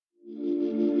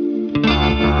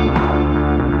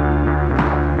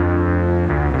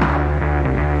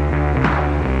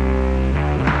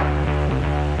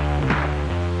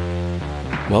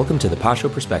Welcome to the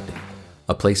Pasho Perspective,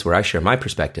 a place where I share my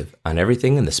perspective on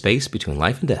everything in the space between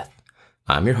life and death.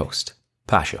 I'm your host,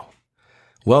 Pasho.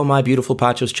 Well, my beautiful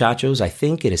Pachos Chachos, I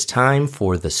think it is time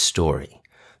for the story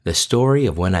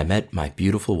of when I met my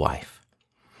beautiful wife.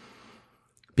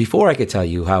 Before I could tell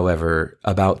you, however,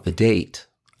 about the date,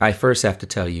 I first have to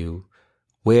tell you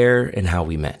where and how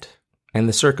we met, and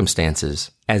the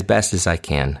circumstances as best as I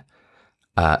can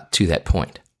to that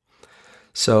point.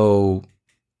 So,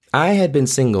 I had been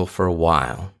single for a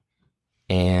while,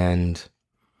 and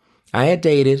I had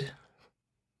dated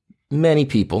many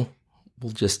people,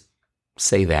 we'll just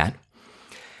say that.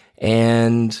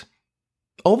 And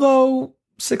although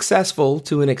successful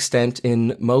to an extent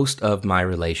in most of my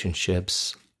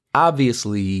relationships,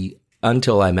 obviously,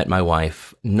 until I met my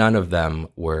wife, none of them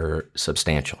were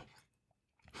substantial.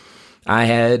 I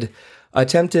had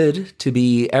attempted to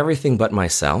be everything but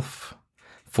myself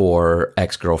for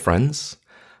ex-girlfriends.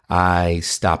 I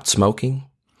stopped smoking.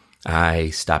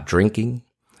 I stopped drinking.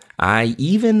 I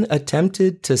even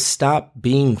attempted to stop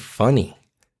being funny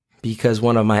because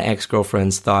one of my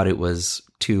ex-girlfriends thought it was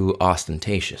too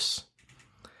ostentatious.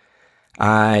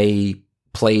 I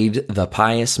played the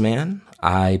pious man.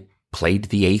 I played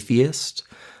the atheist.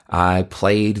 I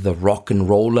played the rock and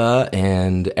roller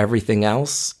and everything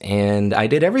else. And I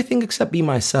did everything except be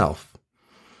myself.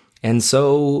 And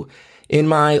so in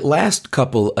my last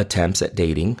couple attempts at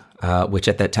dating, which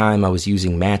at that time I was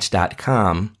using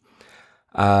Match.com,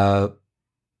 I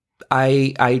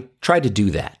tried to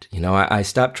do that. I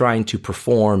stopped trying to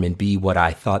perform and be what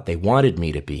I thought they wanted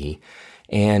me to be.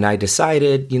 And I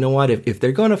decided, you know what, if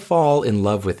they're going to fall in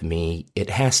love with me, it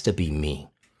has to be me.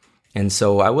 And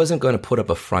so I wasn't going to put up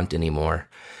a front anymore.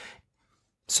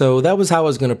 So that was how I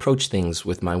was going to approach things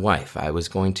with my wife. I was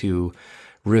going to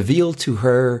reveal to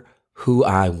her who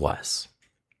I was.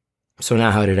 So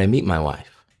now how did I meet my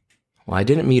wife? Well, I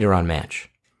didn't meet her on Match.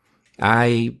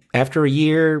 I, after a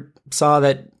year, saw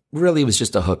that really it was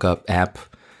just a hookup app.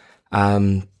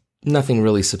 Nothing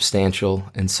really substantial.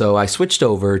 And so I switched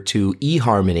over to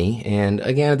eHarmony. And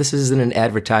again, this isn't an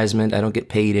advertisement. I don't get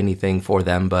paid anything for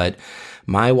them, but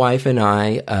my wife and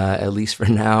I, at least for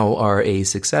now, are a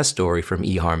success story from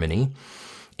eHarmony.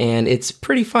 And it's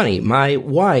pretty funny. My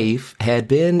wife had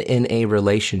been in a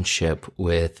relationship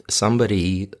with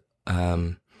somebody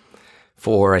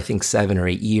for, I think, 7 or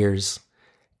 8 years.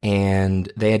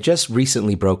 And they had just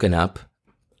recently broken up.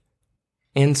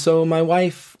 And so my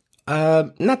wife,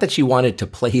 not that she wanted to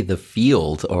play the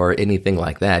field or anything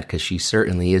like that, because she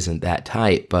certainly isn't that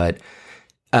type, but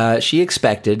she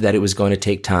expected that it was going to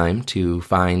take time to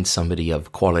find somebody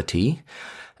of quality.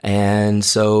 And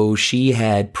so she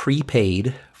had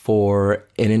prepaid for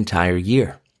an entire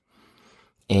year.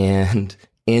 And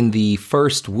in the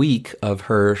first week of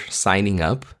her signing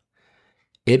up,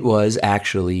 it was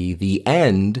actually the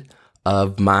end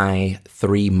of my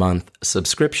 3-month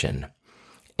subscription.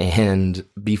 And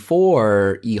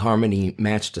before eHarmony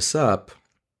matched us up,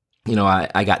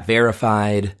 I got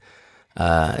verified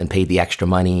and paid the extra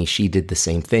money. She did the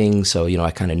same thing. So,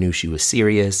 I kind of knew she was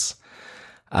serious.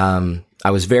 I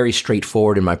was very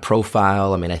straightforward in my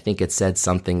profile. I think it said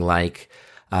something like,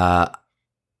 I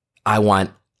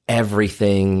want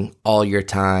everything, all your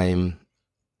time,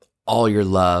 all your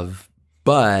love,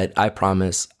 but I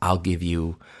promise I'll give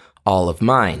you all of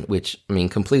mine, which,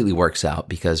 completely works out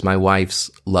because my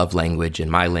wife's love language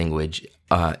and my language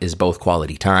is both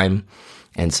quality time.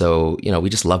 And so, we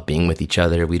just love being with each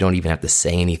other. We don't even have to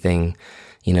say anything,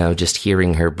 just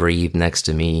hearing her breathe next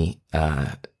to me.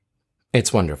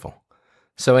 It's wonderful.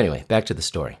 So anyway, back to the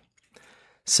story.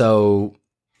 So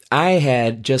I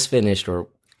had just finished, or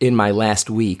in my last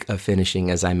week of finishing,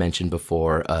 as I mentioned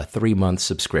before, a 3-month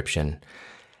subscription.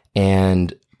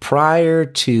 And prior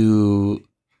to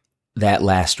that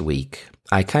last week,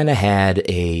 I kind of had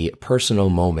a personal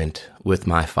moment with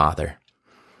my father.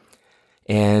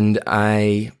 And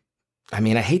I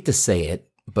hate to say it,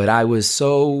 but I was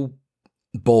so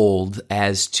bold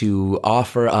as to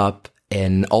offer up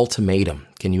an ultimatum.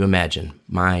 Can you imagine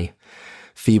my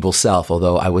feeble self,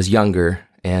 although I was younger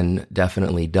and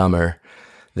definitely dumber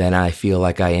than I feel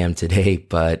like I am today.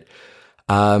 But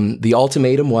the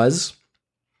ultimatum was,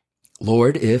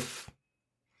 Lord, if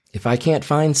I can't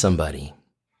find somebody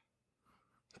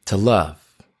to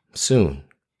love soon,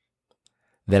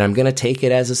 then I'm going to take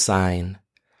it as a sign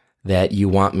that you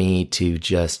want me to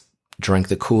just drink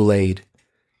the Kool-Aid,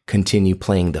 continue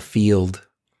playing the field.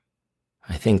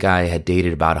 I think I had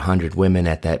dated about 100 women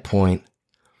at that point.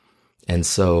 And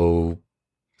so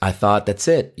I thought that's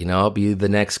it. I'll be the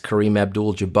next Kareem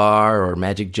Abdul-Jabbar or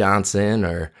Magic Johnson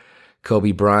or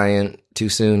Kobe Bryant. Too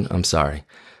soon? I'm sorry.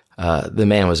 The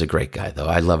man was a great guy, though.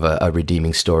 I love a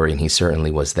redeeming story, and he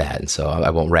certainly was that. And so I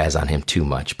won't razz on him too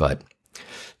much, but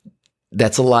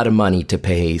that's a lot of money to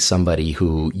pay somebody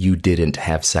who you didn't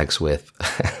have sex with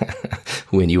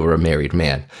when you were a married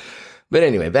man. But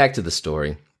anyway, back to the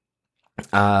story.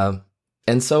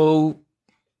 And so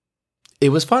it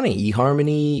was funny.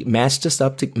 eHarmony matched us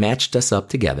up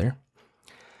together.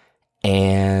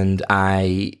 And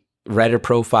I read her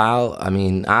profile. I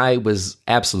mean, I was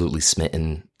absolutely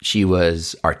smitten. She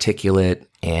was articulate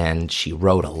and she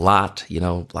wrote a lot.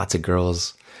 Lots of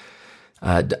girls,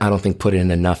 I don't think, put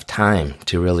in enough time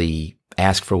to really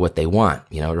ask for what they want.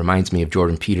 It reminds me of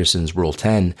Jordan Peterson's Rule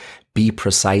 10, be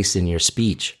precise in your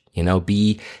speech.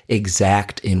 Be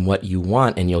exact in what you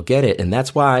want and you'll get it. And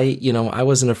that's why, I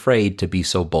wasn't afraid to be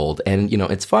so bold. And,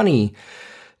 it's funny,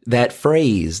 that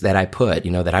phrase that I put,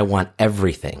 that I want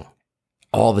everything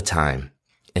all the time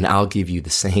and I'll give you the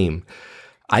same.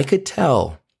 I could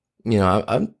tell,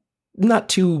 I'm not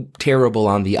too terrible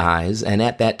on the eyes. And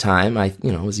at that time, I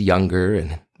was younger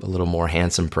and a little more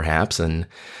handsome perhaps. And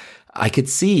I could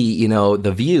see,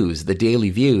 the views, the daily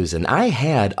views, and I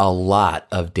had a lot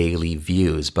of daily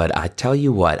views, but I tell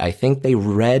you what, I think they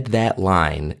read that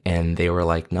line and they were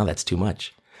like, no, that's too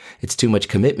much. It's too much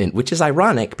commitment, which is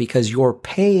ironic because you're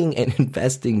paying and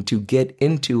investing to get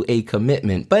into a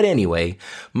commitment. But anyway,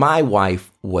 my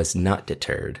wife was not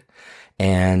deterred,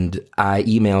 and I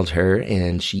emailed her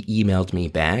and she emailed me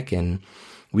back, and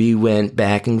we went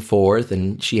back and forth,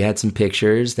 and she had some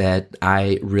pictures that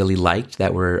I really liked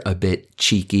that were a bit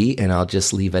cheeky, and I'll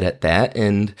just leave it at that.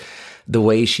 And the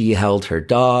way she held her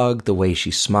dog, the way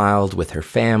she smiled with her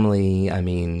family, I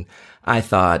mean, I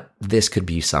thought this could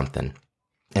be something.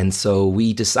 And so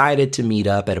we decided to meet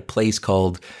up at a place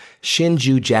called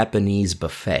Shinju Japanese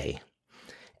Buffet,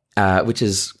 which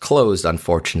is closed,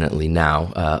 unfortunately,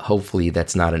 now. Hopefully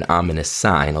that's not an ominous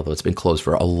sign, although it's been closed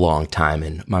for a long time.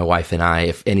 And my wife and I,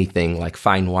 if anything, like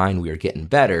fine wine, we were getting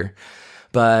better.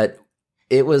 But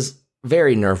it was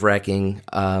very nerve-wracking.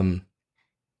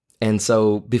 And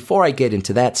so before I get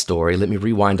into that story, let me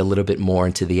rewind a little bit more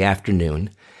into the afternoon,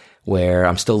 where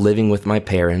I'm still living with my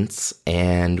parents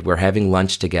and we're having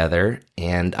lunch together,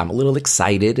 and I'm a little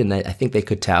excited, and I think they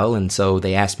could tell. And so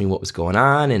they asked me what was going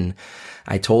on, and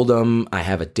I told them I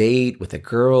have a date with a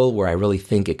girl where I really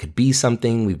think it could be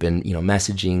something. We've been,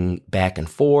 messaging back and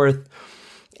forth.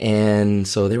 And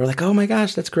so they were like, oh my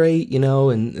gosh, that's great,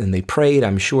 and they prayed.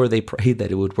 I'm sure they prayed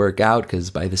that it would work out because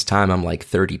by this time I'm like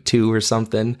 32 or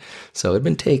something. So it'd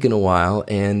been taking a while.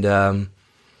 And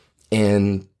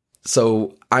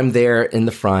so I'm there in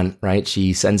the front, right?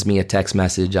 She sends me a text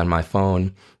message on my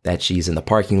phone that she's in the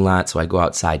parking lot. So I go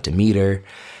outside to meet her.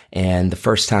 And the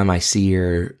first time I see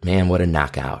her, man, what a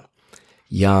knockout.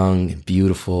 Young and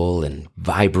beautiful and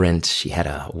vibrant. She had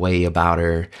a way about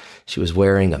her. She was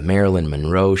wearing a Marilyn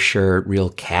Monroe shirt, real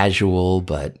casual,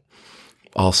 but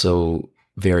also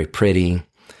very pretty.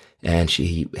 And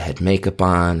she had makeup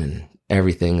on and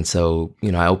everything. And so,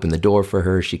 I opened the door for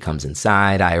her. She comes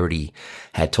inside. I already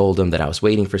had told them that I was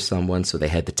waiting for someone, so they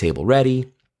had the table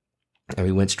ready. And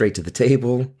we went straight to the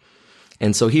table.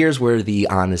 And so here's where the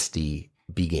honesty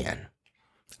began.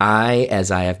 I,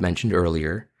 as I have mentioned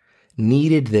earlier,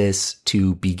 needed this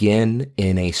to begin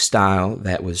in a style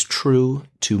that was true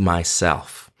to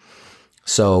myself.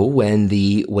 So when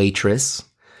the waitress,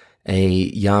 a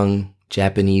young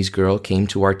Japanese girl, came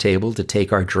to our table to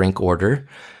take our drink order,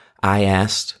 I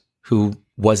asked, who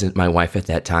wasn't my wife at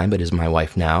that time, but is my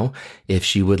wife now, if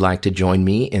she would like to join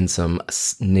me in some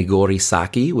nigori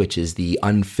sake, which is the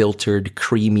unfiltered,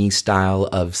 creamy style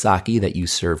of sake that you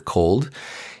serve cold.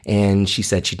 And she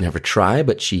said she'd never try,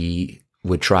 but she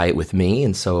would try it with me.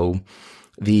 And so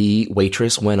the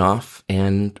waitress went off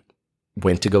and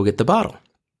went to go get the bottle.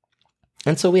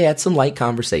 And so we had some light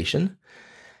conversation,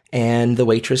 and the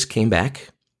waitress came back.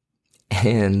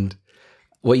 And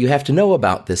what you have to know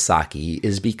about this sake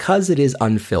is because it is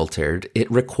unfiltered,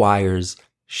 it requires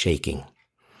shaking.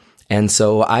 And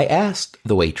so I asked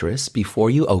the waitress, before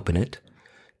you open it,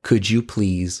 could you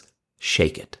please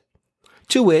shake it?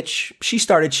 To which she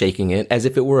started shaking it as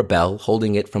if it were a bell,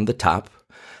 holding it from the top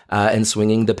and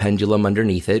swinging the pendulum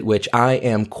underneath it, which I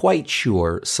am quite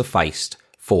sure sufficed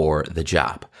for the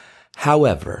job.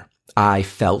 However, I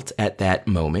felt at that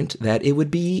moment that it would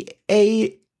be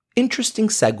an interesting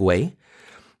segue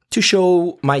to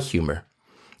show my humor.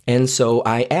 And so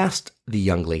I asked the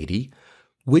young lady,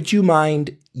 would you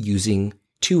mind using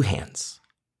two hands?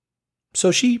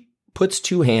 So she puts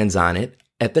two hands on it,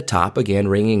 at the top, again,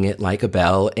 ringing it like a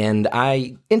bell. And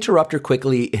I interrupt her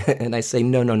quickly and I say,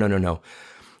 no, no, no, no, no.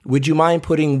 Would you mind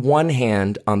putting one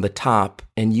hand on the top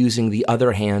and using the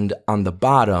other hand on the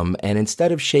bottom? And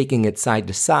instead of shaking it side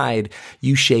to side,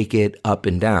 you shake it up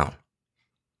and down.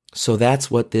 So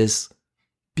that's what this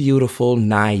beautiful,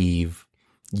 naive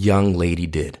young lady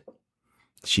did.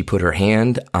 She put her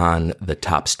hand on the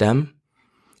top stem.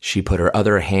 She put her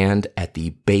other hand at the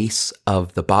base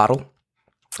of the bottle,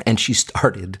 and she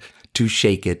started to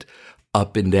shake it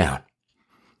up and down.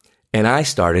 And I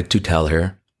started to tell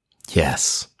her,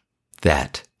 yes,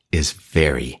 that is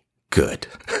very good.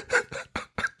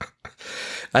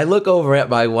 I look over at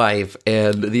my wife,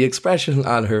 and the expression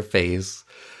on her face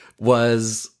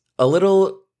was a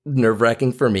little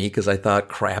nerve-wracking for me because I thought,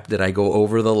 crap, did I go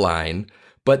over the line?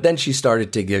 But then she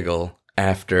started to giggle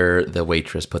after the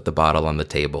waitress put the bottle on the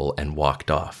table and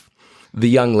walked off. The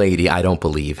young lady, I don't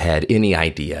believe, had any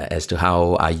idea as to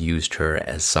how I used her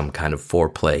as some kind of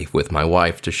foreplay with my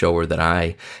wife to show her that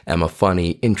I am a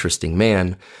funny, interesting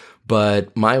man.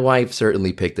 But my wife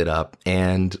certainly picked it up,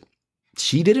 and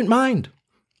she didn't mind.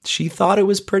 She thought it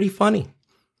was pretty funny.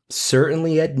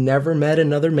 Certainly had never met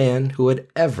another man who had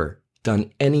ever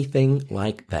done anything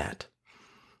like that.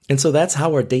 And so that's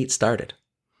how our date started.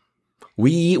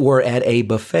 We were at a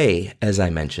buffet, as I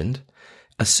mentioned,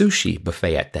 a sushi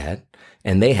buffet at that,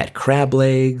 and they had crab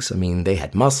legs, they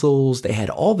had mussels, they had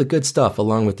all the good stuff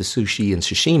along with the sushi and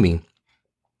sashimi.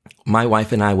 My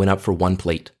wife and I went up for one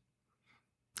plate,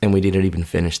 and we didn't even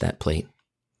finish that plate.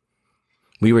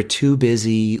 We were too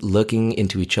busy looking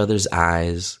into each other's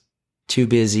eyes, too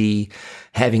busy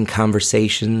having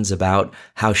conversations about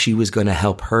how she was going to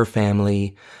help her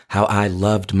family, how I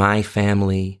loved my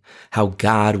family, how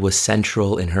God was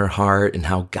central in her heart, and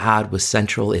how God was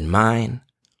central in mine.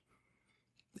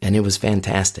 And it was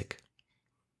fantastic.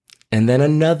 And then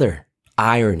another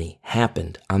irony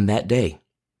happened on that day.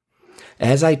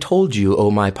 As I told you,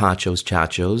 oh my pachos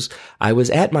chachos, I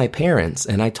was at my parents'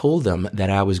 and I told them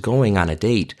that I was going on a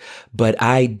date, but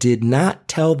I did not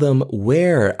tell them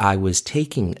where I was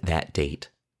taking that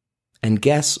date. And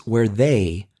guess where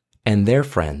they and their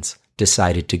friends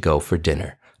decided to go for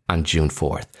dinner on June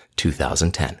 4th,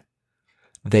 2010.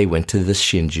 They went to the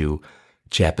Shinju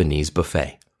Japanese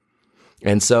buffet.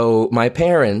 And so my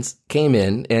parents came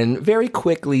in and very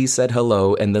quickly said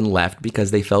hello and then left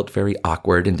because they felt very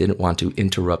awkward and didn't want to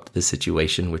interrupt the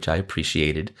situation, which I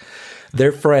appreciated.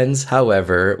 Their friends,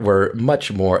 however, were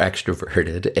much more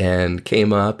extroverted and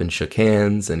came up and shook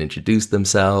hands and introduced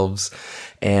themselves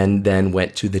and then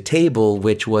went to the table,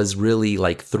 which was really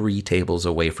like 3 tables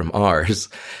away from ours,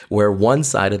 where one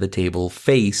side of the table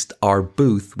faced our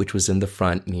booth, which was in the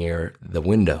front near the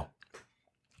window.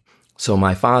 So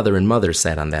my father and mother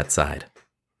sat on that side,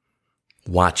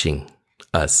 watching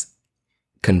us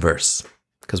converse,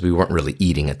 because we weren't really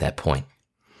eating at that point.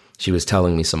 She was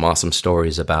telling me some awesome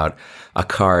stories about a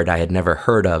card I had never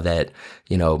heard of that,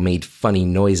 made funny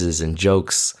noises and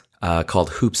jokes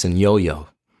called Hoops and Yo-Yo.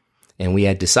 And we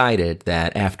had decided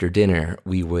that after dinner,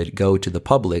 we would go to the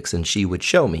Publix and she would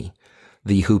show me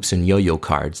the Hoops and Yo-Yo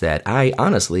cards that I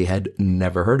honestly had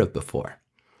never heard of before.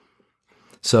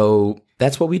 So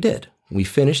that's what we did. We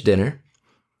finished dinner.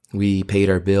 We paid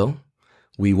our bill.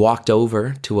 We walked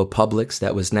over to a Publix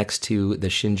that was next to the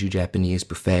Shinju Japanese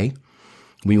buffet.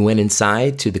 We went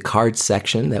inside to the card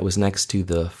section that was next to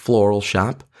the floral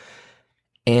shop.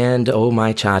 And oh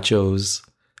my chachos,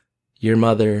 your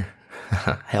mother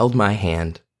held my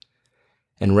hand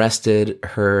and rested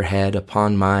her head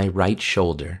upon my right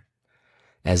shoulder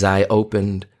as I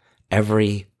opened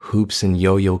every Hoops and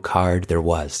Yo-Yo card there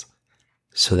was,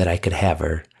 so that I could have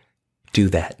her do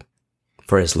that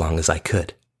for as long as I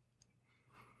could.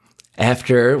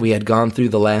 After we had gone through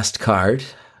the last card,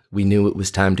 we knew it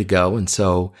was time to go, and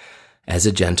so, as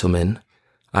a gentleman,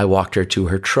 I walked her to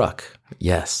her truck.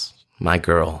 Yes, my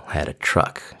girl had a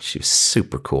truck. She was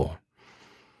super cool.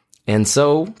 And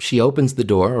so she opens the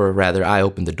door, or rather, I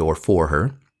opened the door for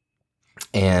her,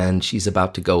 and she's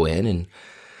about to go in, and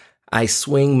I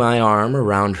swing my arm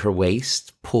around her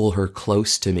waist, pull her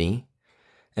close to me,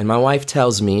 and my wife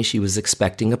tells me she was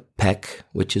expecting a peck,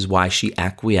 which is why she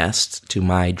acquiesced to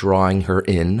my drawing her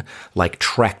in like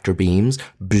tractor beams.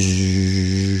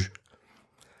 Bzzz.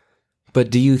 But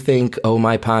do you think, oh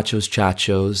my pachos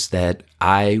chachos, that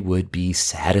I would be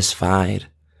satisfied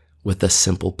with a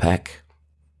simple peck?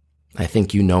 I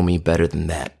think you know me better than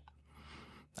that.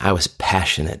 I was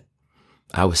passionate.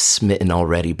 I was smitten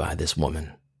already by this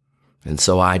woman. And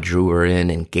so I drew her in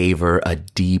and gave her a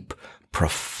deep,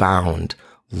 profound,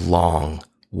 long,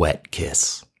 wet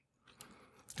kiss.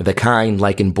 The kind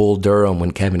like in Bull Durham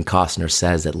when Kevin Costner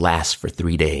says it lasts for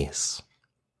 3 days.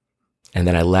 And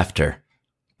then I left her,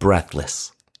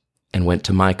 breathless, and went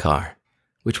to my car,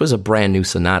 which was a brand new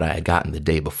Sonata I had gotten the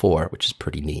day before, which is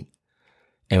pretty neat.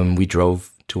 And we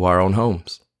drove to our own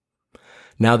homes.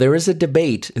 Now, there is a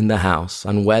debate in the house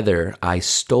on whether I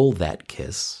stole that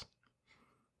kiss,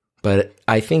 but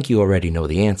I think you already know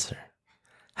the answer.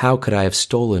 How could I have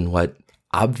stolen what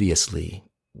obviously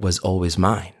was always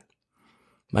mine?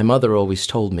 My mother always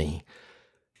told me,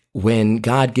 when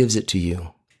God gives it to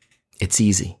you, it's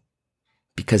easy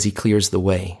because he clears the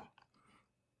way.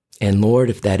 And Lord,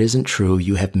 if that isn't true,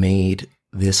 you have made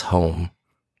this home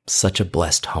such a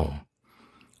blessed home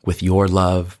with your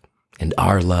love and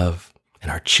our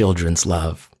children's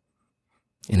love.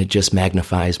 And it just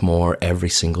magnifies more every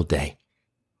single day.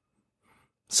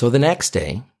 So the next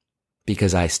day,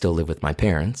 because I still live with my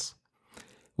parents,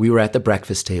 we were at the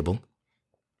breakfast table.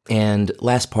 And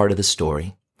last part of the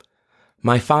story,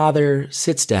 my father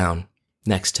sits down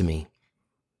next to me,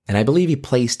 and I believe he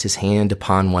placed his hand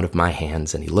upon one of my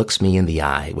hands, and he looks me in the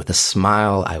eye with a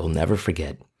smile I will never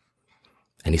forget.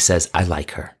 And he says, "I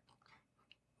like her."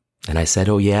 And I said,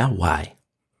 "Oh yeah, why?"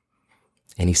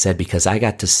 And he said, "Because I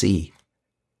got to see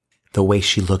the way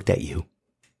she looked at you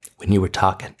when you were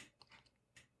talking."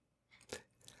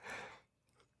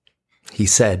 He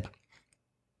said,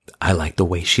 "I like the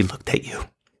way she looked at you.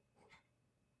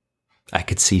 I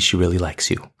could see she really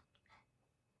likes you.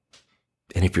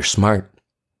 And if you're smart,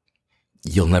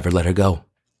 you'll never let her go."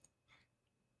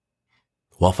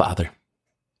 Well, Father,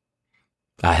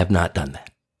 I have not done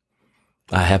that.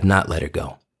 I have not let her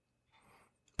go.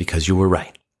 Because you were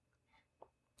right.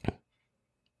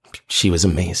 She was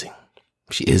amazing.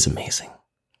 She is amazing.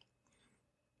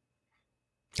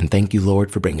 And thank you,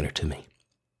 Lord, for bringing her to me.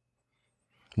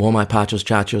 Well, my Pachos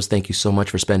Chachos, thank you so much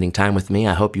for spending time with me.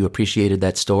 I hope you appreciated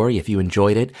that story. If you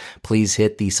enjoyed it, please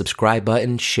hit the subscribe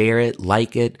button, share it,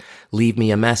 like it, leave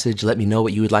me a message. Let me know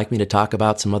what you would like me to talk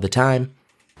about some other time.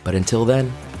 But until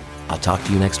then, I'll talk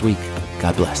to you next week.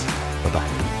 God bless.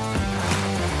 Bye-bye.